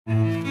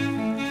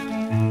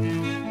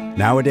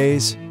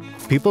Nowadays,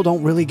 people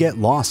don't really get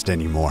lost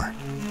anymore.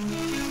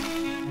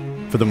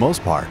 For the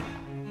most part,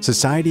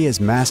 society has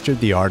mastered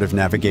the art of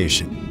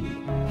navigation.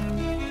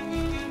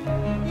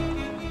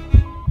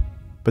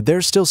 But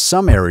there's still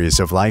some areas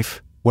of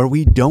life where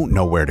we don't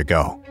know where to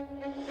go.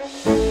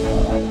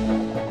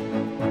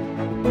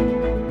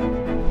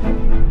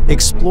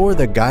 Explore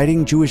the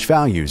guiding Jewish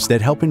values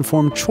that help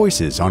inform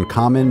choices on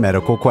common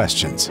medical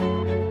questions.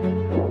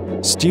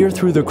 Steer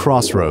through the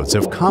crossroads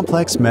of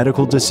complex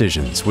medical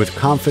decisions with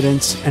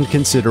confidence and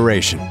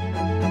consideration.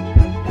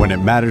 When it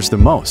matters the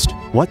most,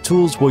 what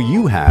tools will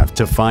you have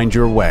to find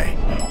your way?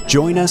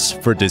 Join us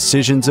for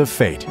Decisions of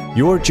Fate,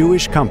 your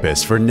Jewish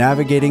compass for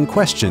navigating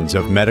questions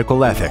of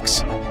medical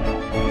ethics.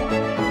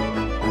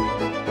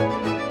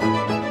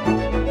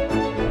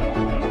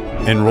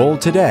 Enroll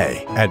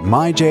today at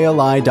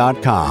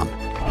myjli.com.